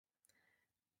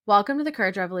Welcome to the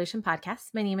Courage Revolution podcast.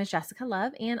 My name is Jessica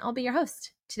Love, and I'll be your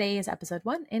host. Today is episode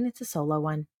 1, and it's a solo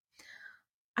one.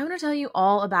 I want to tell you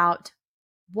all about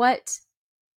what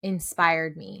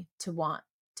inspired me to want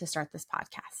to start this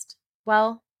podcast.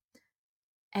 Well,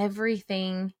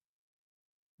 everything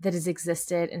that has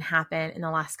existed and happened in the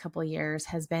last couple of years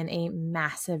has been a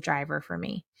massive driver for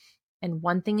me. And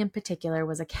one thing in particular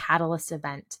was a catalyst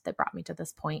event that brought me to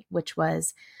this point, which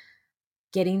was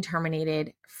getting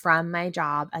terminated from my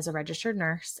job as a registered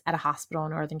nurse at a hospital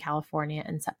in Northern California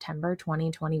in September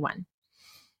 2021.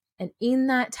 And in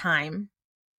that time,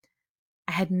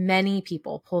 I had many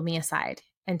people pull me aside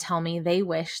and tell me they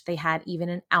wish they had even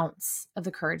an ounce of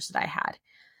the courage that I had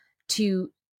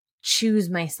to choose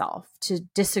myself, to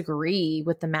disagree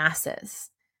with the masses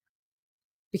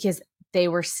because they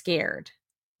were scared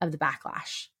of the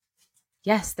backlash.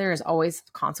 Yes, there is always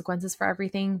consequences for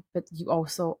everything, but you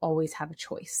also always have a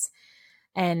choice.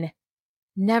 And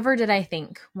never did I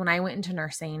think when I went into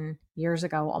nursing years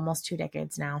ago, almost 2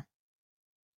 decades now,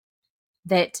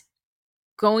 that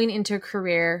going into a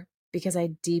career because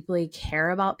I deeply care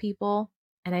about people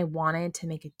and I wanted to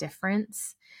make a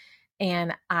difference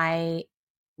and I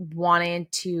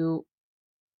wanted to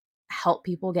help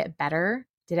people get better,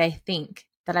 did I think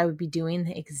that I would be doing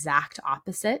the exact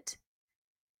opposite?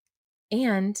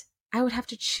 And I would have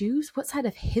to choose what side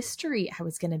of history I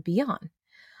was going to be on.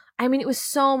 I mean, it was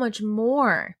so much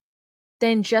more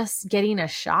than just getting a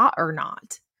shot or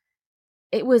not.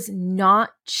 It was not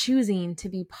choosing to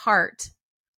be part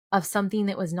of something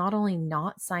that was not only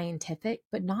not scientific,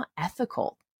 but not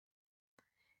ethical.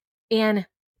 And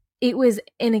it was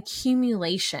an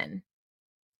accumulation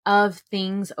of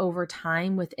things over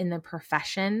time within the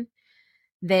profession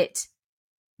that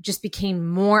just became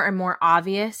more and more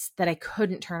obvious that I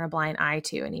couldn't turn a blind eye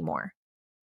to anymore.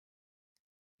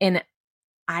 And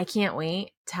I can't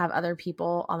wait to have other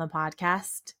people on the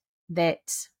podcast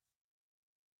that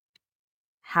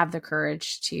have the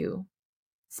courage to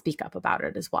speak up about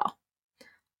it as well.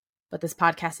 But this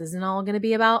podcast isn't all going to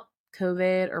be about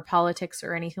COVID or politics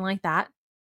or anything like that.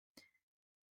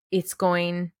 It's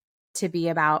going to be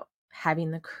about having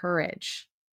the courage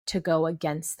to go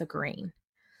against the grain,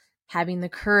 having the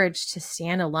courage to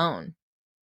stand alone,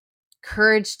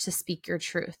 courage to speak your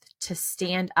truth, to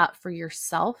stand up for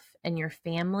yourself and your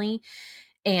family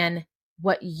and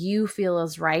what you feel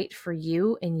is right for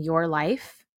you in your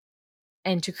life,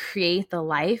 and to create the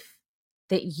life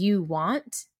that you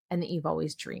want and that you've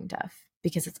always dreamed of,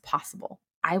 because it's possible.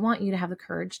 I want you to have the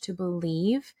courage to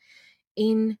believe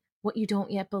in what you don't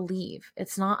yet believe.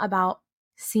 It's not about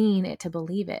seeing it to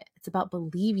believe it. It's about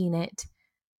believing it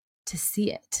to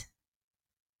see it.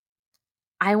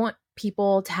 I want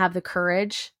people to have the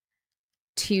courage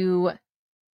to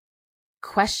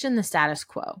question the status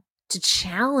quo, to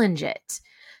challenge it,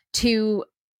 to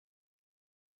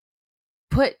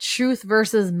put truth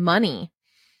versus money,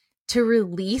 to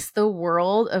release the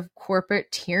world of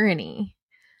corporate tyranny,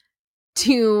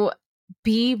 to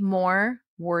be more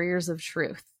warriors of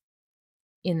truth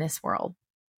in this world.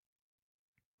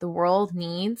 The world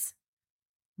needs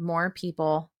more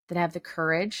people that have the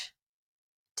courage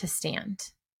to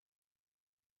stand,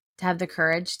 to have the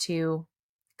courage to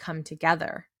come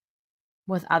together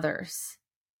with others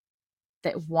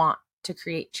that want to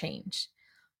create change.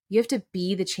 You have to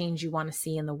be the change you want to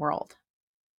see in the world.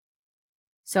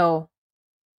 So,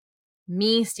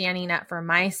 me standing up for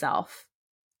myself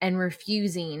and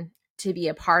refusing to be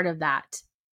a part of that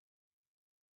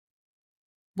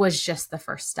was just the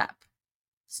first step.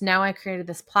 So now I created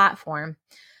this platform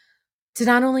to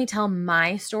not only tell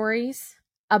my stories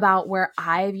about where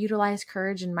I've utilized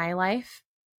courage in my life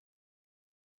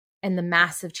and the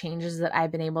massive changes that I've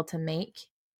been able to make,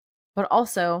 but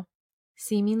also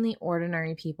seemingly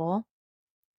ordinary people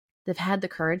that have had the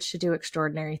courage to do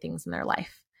extraordinary things in their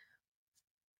life.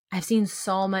 I've seen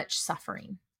so much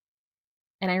suffering.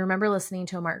 And I remember listening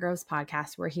to a Mark Groves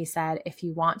podcast where he said, if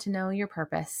you want to know your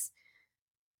purpose,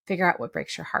 figure out what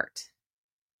breaks your heart.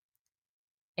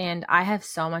 And I have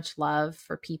so much love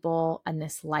for people and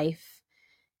this life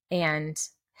and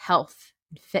health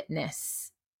and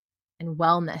fitness and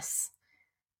wellness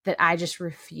that I just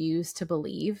refuse to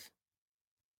believe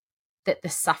that the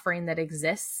suffering that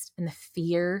exists and the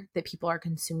fear that people are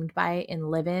consumed by and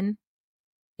live in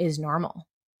is normal.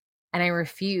 And I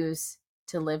refuse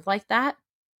to live like that.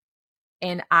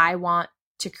 And I want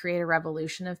to create a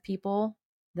revolution of people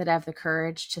that have the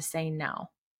courage to say no.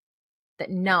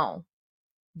 That no,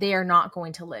 they are not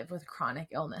going to live with chronic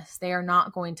illness. They are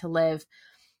not going to live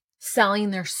selling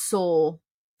their soul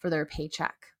for their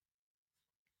paycheck.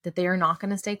 That they are not going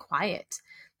to stay quiet.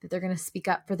 That they're going to speak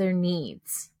up for their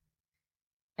needs.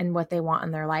 and what they want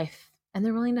in their life, and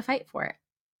they're willing to fight for it.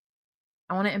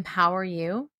 I want to empower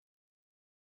you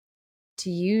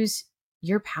to use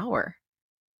your power.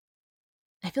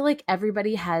 I feel like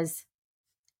everybody has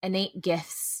innate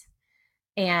gifts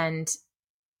and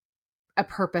a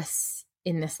purpose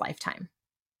in this lifetime.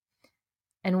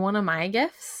 And one of my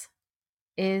gifts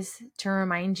is to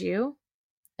remind you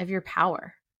of your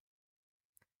power.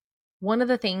 One of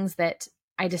the things that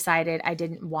I decided I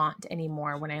didn't want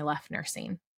anymore when I left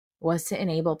nursing was to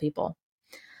enable people.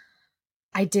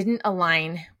 I didn't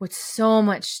align with so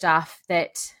much stuff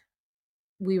that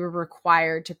we were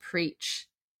required to preach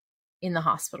in the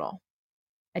hospital.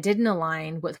 I didn't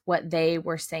align with what they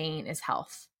were saying is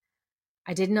health.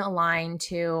 I didn't align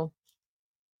to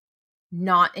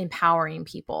not empowering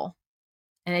people.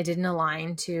 And I didn't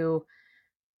align to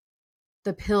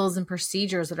the pills and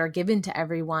procedures that are given to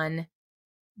everyone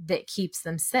that keeps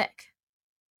them sick.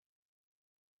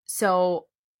 So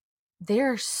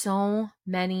there are so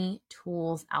many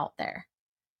tools out there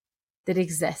that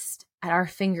exist at our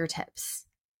fingertips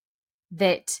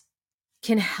that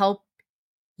can help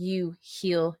you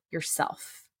heal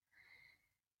yourself.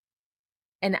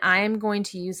 And I am going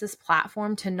to use this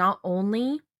platform to not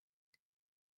only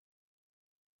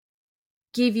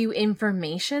give you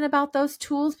information about those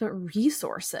tools, but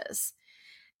resources,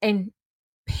 and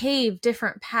pave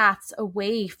different paths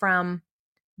away from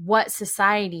what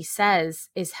society says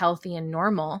is healthy and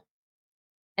normal,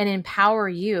 and empower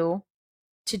you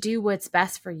to do what's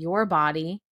best for your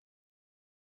body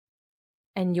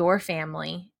and your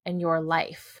family and your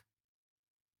life.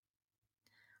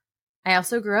 I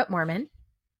also grew up Mormon.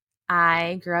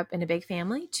 I grew up in a big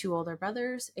family, 2 older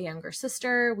brothers, a younger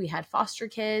sister. We had foster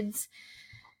kids,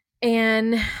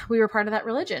 and we were part of that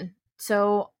religion.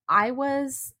 So I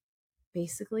was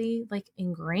basically like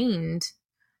ingrained.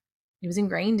 It was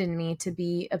ingrained in me to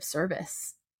be of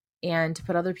service and to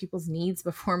put other people's needs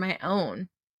before my own.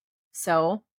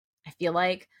 So I feel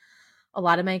like a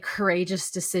lot of my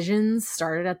courageous decisions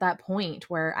started at that point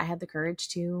where I had the courage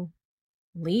to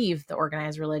leave the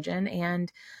organized religion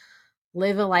and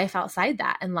live a life outside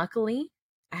that. And luckily,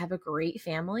 I have a great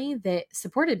family that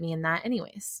supported me in that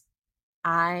anyways.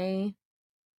 I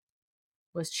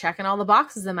was checking all the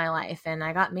boxes in my life, and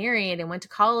I got married and went to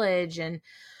college and,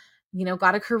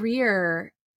 got a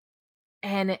career.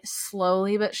 And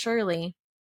slowly but surely,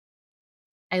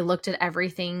 I looked at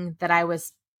everything that I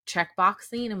was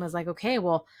checkboxing and was like, okay,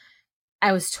 well,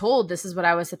 I was told this is what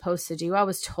I was supposed to do. I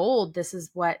was told this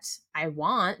is what I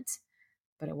want,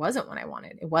 but it wasn't what I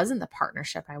wanted. It wasn't the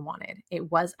partnership I wanted.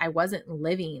 I wasn't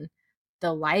living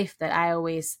the life that I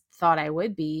always thought I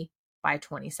would be by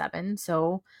 27.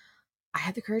 So I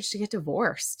had the courage to get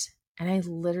divorced, and I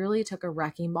literally took a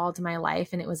wrecking ball to my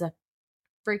life, and it was a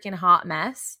freaking hot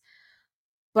mess,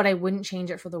 but I wouldn't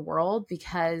change it for the world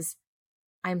because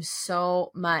I'm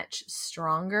so much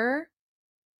stronger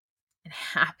and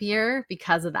happier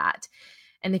because of that.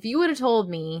 And if you would have told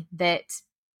me that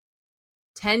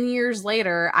 10 years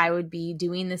later, I would be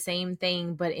doing the same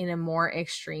thing, but in a more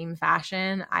extreme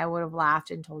fashion, I would have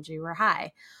laughed and told you were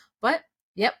high. But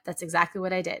yep, that's exactly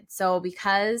what I did. So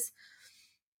because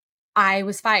I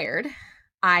was fired,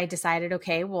 I decided,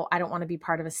 okay, well, I don't want to be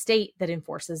part of a state that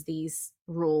enforces these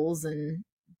rules and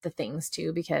the things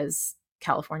too, because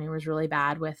California was really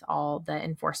bad with all the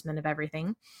enforcement of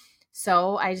everything.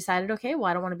 So I decided, okay, well,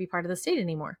 I don't want to be part of the state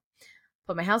anymore.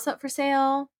 Put my house up for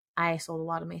sale. I sold a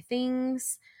lot of my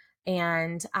things,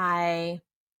 and I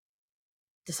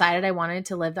decided I wanted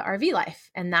to live the RV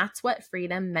life. And that's what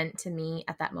freedom meant to me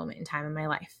at that moment in time in my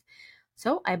life.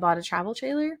 So I bought a travel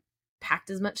trailer,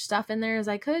 packed as much stuff in there as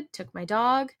I could, took my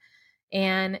dog,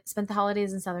 and spent the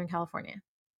holidays in Southern California.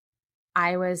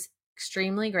 I was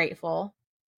extremely grateful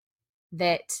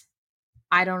that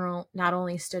I not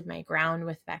only stood my ground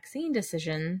with vaccine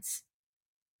decisions,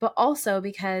 but also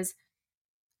because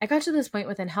I got to this point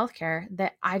within healthcare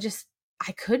that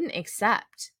I couldn't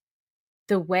accept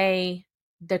the way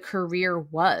the career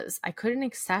was. I couldn't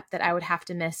accept that I would have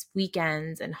to miss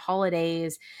weekends and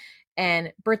holidays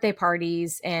and birthday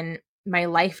parties, and my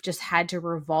life just had to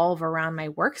revolve around my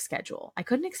work schedule. I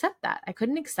couldn't accept that. I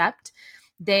couldn't accept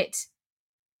that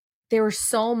there was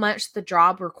so much the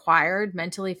job required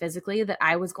mentally, physically, that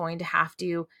I was going to have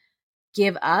to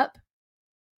give up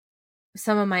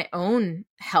some of my own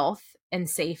health and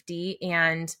safety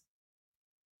and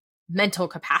mental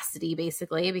capacity,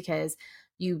 basically, because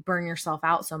you burn yourself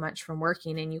out so much from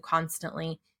working, and you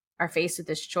constantly are faced with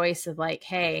this choice of like,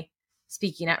 hey,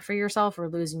 speaking up for yourself or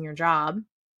losing your job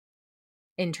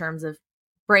in terms of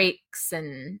breaks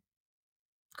and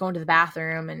going to the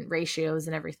bathroom and ratios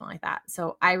and everything like that.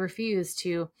 So I refused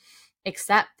to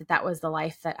accept that that was the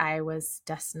life that I was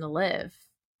destined to live.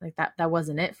 Like that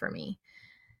wasn't it for me.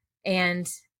 And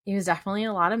it was definitely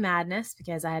a lot of madness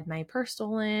because I had my purse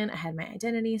stolen. I had my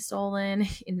identity stolen.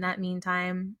 In that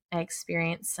meantime, I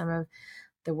experienced some of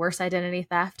the worst identity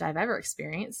theft I've ever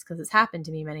experienced because it's happened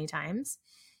to me many times.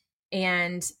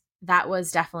 And that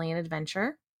was definitely an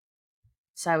adventure.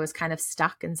 So I was kind of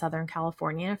stuck in Southern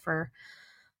California for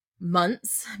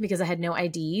months because I had no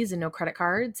IDs and no credit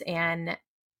cards. And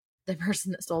the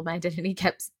person that stole my identity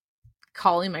kept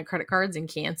calling my credit cards and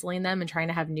canceling them and trying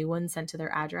to have new ones sent to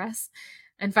their address.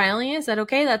 And finally I said,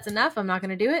 okay, that's enough. I'm not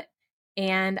going to do it.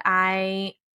 And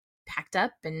I packed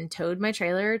up and towed my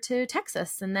trailer to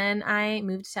Texas. And then I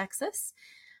moved to Texas.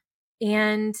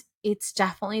 And it's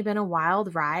definitely been a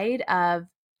wild ride of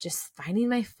just finding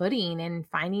my footing and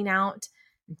finding out,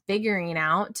 figuring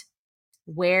out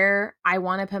where I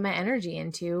want to put my energy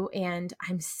into. And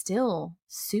I'm still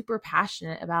super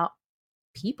passionate about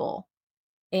people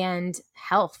and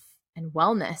health and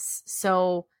wellness.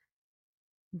 So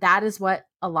that is what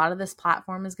a lot of this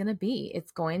platform is going to be.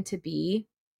 It's going to be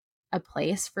a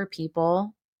place for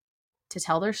people to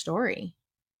tell their story.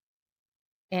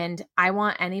 And I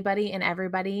want anybody and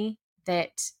everybody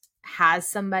that has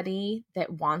somebody that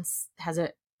has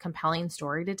a compelling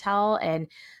story to tell and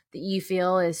that you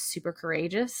feel is super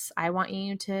courageous. I want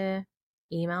you to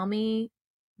email me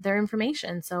their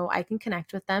information so I can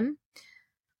connect with them.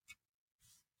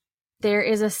 There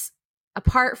is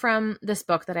apart from this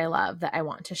book that I love that I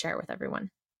want to share with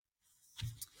everyone.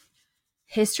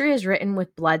 History is written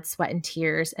with blood, sweat, and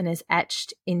tears and is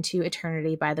etched into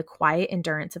eternity by the quiet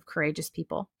endurance of courageous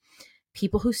people.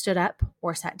 People who stood up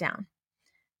or sat down.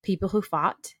 People who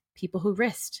fought. People who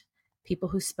risked. People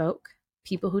who spoke.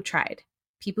 People who tried.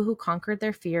 People who conquered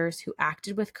their fears, who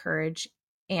acted with courage,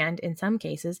 and, in some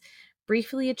cases,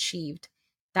 briefly achieved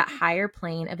that higher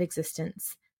plane of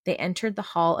existence. They entered the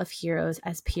hall of heroes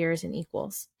as peers and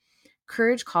equals.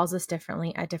 Courage calls us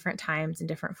differently at different times and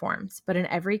different forms, but in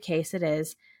every case it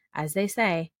is, as they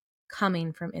say,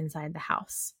 coming from inside the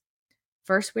house.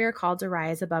 First, we are called to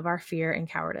rise above our fear and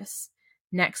cowardice.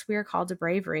 Next, we are called to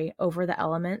bravery over the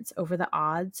elements, over the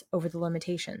odds, over the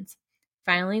limitations.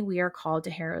 Finally, we are called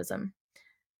to heroism.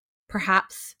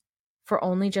 Perhaps for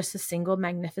only just a single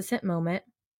magnificent moment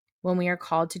when we are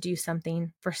called to do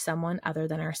something for someone other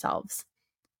than ourselves.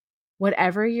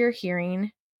 Whatever you're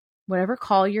hearing, whatever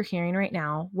call you're hearing right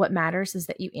now, what matters is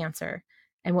that you answer.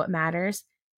 And what matters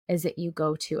is that you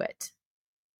go to it.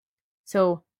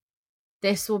 So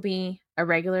this will be a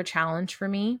regular challenge for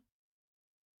me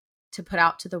to put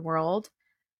out to the world,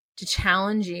 to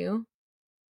challenge you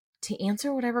to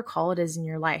answer whatever call it is in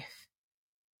your life.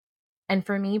 And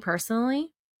for me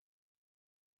personally,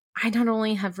 I not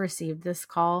only have received this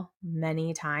call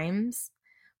many times,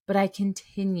 but I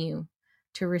continue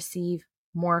to receive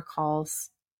more calls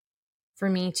for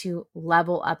me to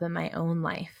level up in my own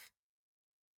life.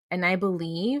 And I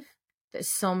believe that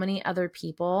so many other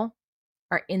people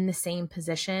are in the same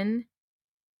position,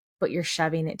 but you're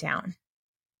shoving it down.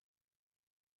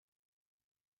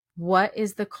 What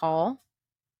is the call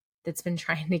that's been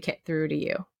trying to get through to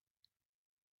you?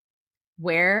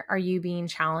 Where are you being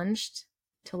challenged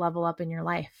to level up in your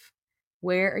life?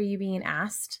 Where are you being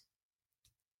asked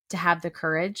to have the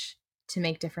courage to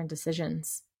make different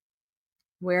decisions?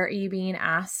 Where are you being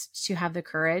asked to have the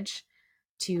courage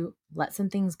to let some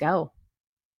things go?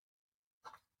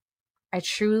 I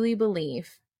truly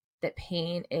believe that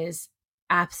pain is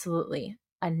absolutely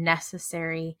a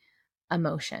necessary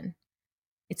emotion.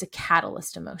 It's a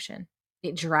catalyst emotion.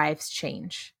 It drives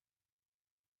change.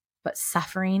 But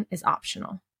suffering is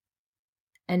optional.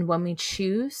 And when we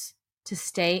choose to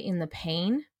stay in the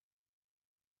pain,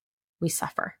 we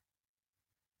suffer.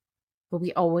 But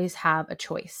we always have a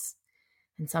choice.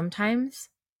 And sometimes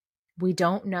we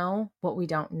don't know what we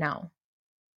don't know.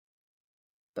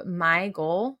 But my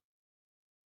goal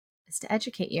is to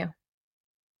educate you,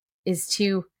 is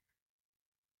to,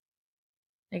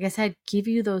 like I said, give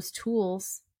you those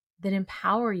tools that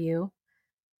empower you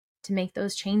to make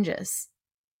those changes.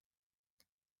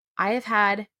 I have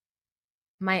had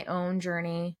my own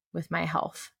journey with my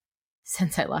health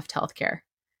since I left healthcare.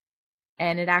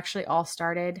 And it actually all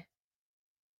started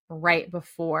right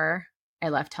before I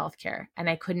left healthcare. And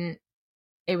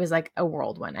it was like a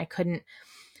whirlwind. I couldn't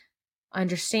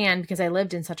understand, because I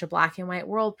lived in such a black and white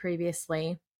world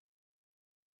previously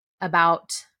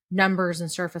about numbers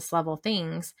and surface level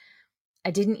things.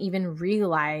 I didn't even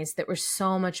realize there was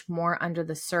so much more under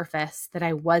the surface that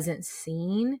I wasn't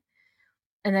seeing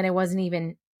and that I wasn't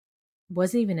even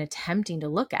attempting to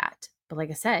look at. But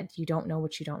like I said, you don't know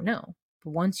what you don't know.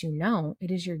 But once you know,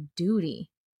 it is your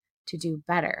duty to do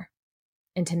better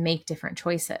and to make different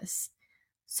choices.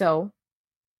 So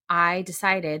I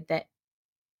decided that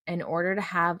in order to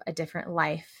have a different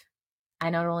life, I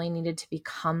not only needed to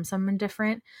become someone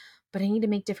different, but I need to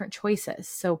make different choices.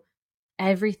 So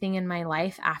everything in my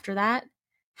life after that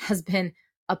has been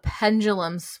a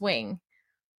pendulum swing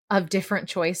of different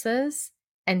choices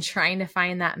and trying to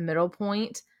find that middle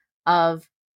point of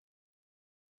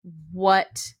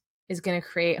what is going to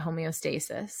create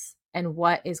homeostasis and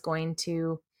what is going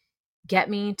to get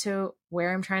me to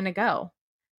where I'm trying to go.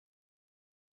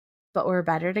 But we're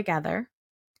better together.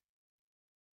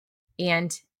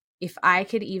 And if I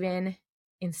could even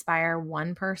inspire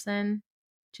one person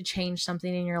to change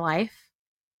something in your life,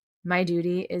 my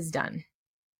duty is done.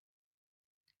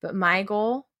 But my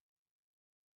goal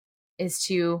is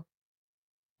to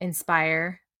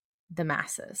inspire the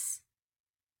masses.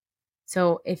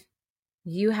 So if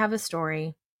you have a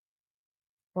story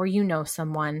or you know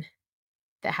someone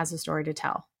that has a story to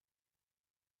tell,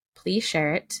 please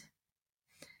share it.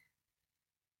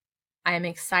 I am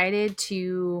excited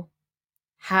to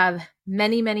have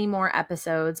many, many more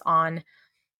episodes on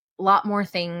a lot more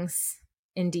things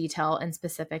in detail and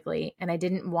specifically. And I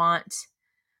didn't want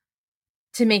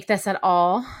to make this at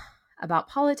all about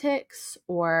politics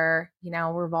or,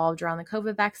 revolved around the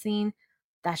COVID vaccine.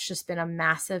 That's just been a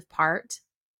massive part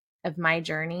of my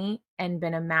journey and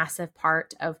been a massive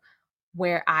part of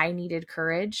where I needed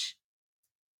courage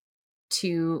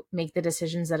to make the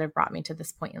decisions that have brought me to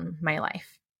this point in my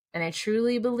life. And I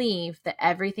truly believe that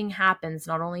everything happens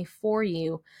not only for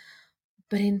you,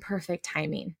 but in perfect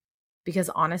timing. Because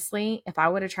honestly, if I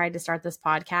would have tried to start this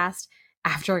podcast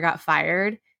after I got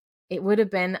fired, it would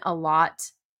have been a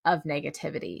lot of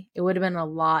negativity. It would have been a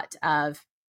lot of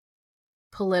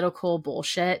political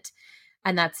bullshit.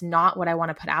 And that's not what I want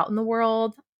to put out in the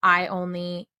world. I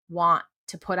only want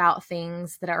to put out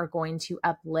things that are going to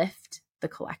uplift the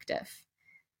collective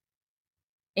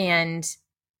and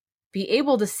be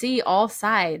able to see all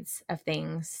sides of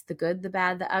things, the good, the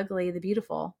bad, the ugly, the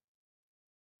beautiful.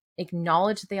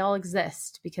 Acknowledge that they all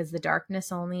exist because the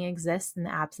darkness only exists in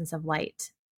the absence of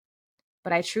light.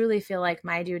 But I truly feel like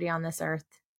my duty on this earth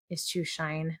is to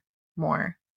shine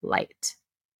more light.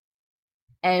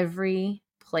 Every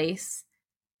place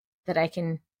that I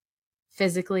can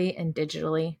physically and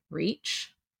digitally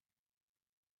reach.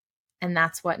 And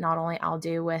that's what not only I'll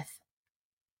do with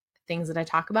things that I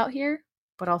talk about here,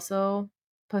 but also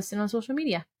posting on social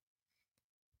media.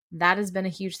 That has been a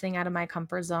huge thing out of my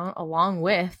comfort zone, along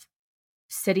with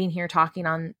sitting here talking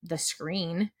on the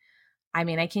screen. I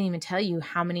mean, I can't even tell you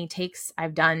how many takes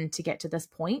I've done to get to this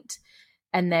point,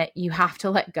 and that you have to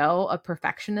let go of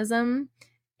perfectionism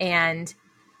and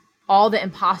all the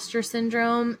imposter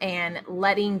syndrome and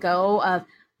letting go of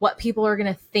what people are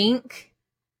going to think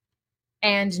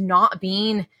and not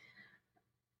being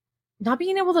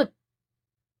able to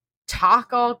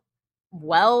talk all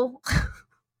well.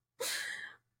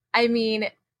 I mean,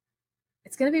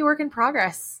 it's going to be work in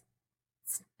progress.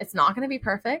 It's not going to be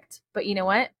perfect, but you know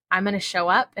what? I'm going to show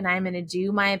up and I'm going to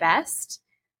do my best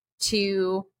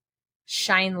to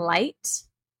shine light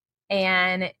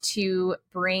and to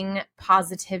bring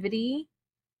positivity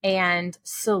and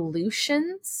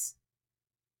solutions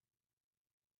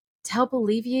to help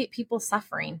alleviate people's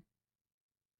suffering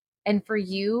and for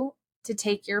you to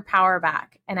take your power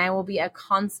back. And I will be a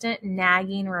constant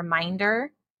nagging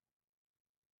reminder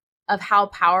of how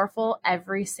powerful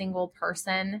every single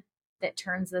person that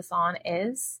turns this on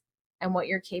is and what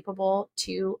you're capable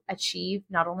to achieve,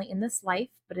 not only in this life,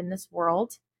 but in this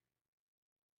world.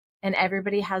 And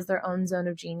everybody has their own zone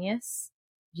of genius.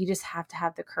 You just have to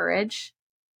have the courage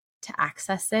to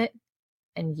access it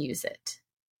and use it.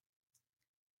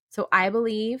 So I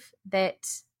believe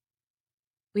that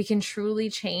we can truly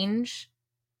change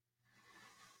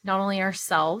not only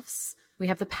ourselves, we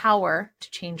have the power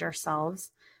to change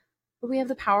ourselves, but we have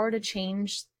the power to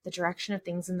change the direction of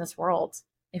things in this world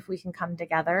if we can come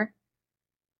together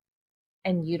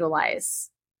and utilize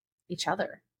each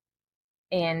other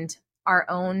and our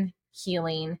own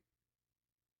healing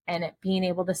and being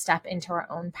able to step into our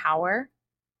own power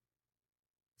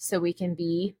so we can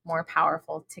be more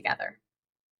powerful together.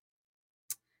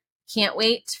 Can't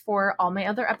wait for all my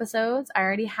other episodes. I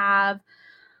already have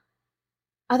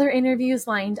other interviews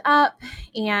lined up,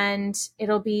 and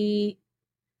I'm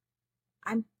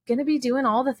going to be doing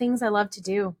all the things I love to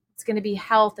do. It's going to be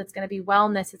health. It's going to be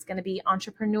wellness. It's going to be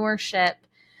entrepreneurship.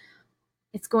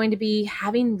 It's going to be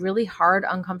having really hard,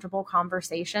 uncomfortable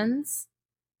conversations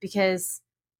because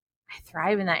I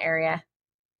thrive in that area,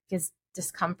 because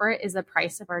discomfort is the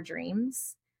price of our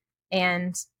dreams.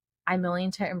 And I'm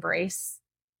willing to embrace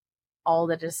all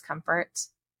the discomfort.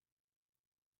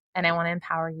 And I want to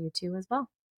empower you too as well.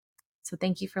 So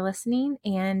thank you for listening,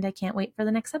 and I can't wait for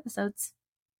the next episodes.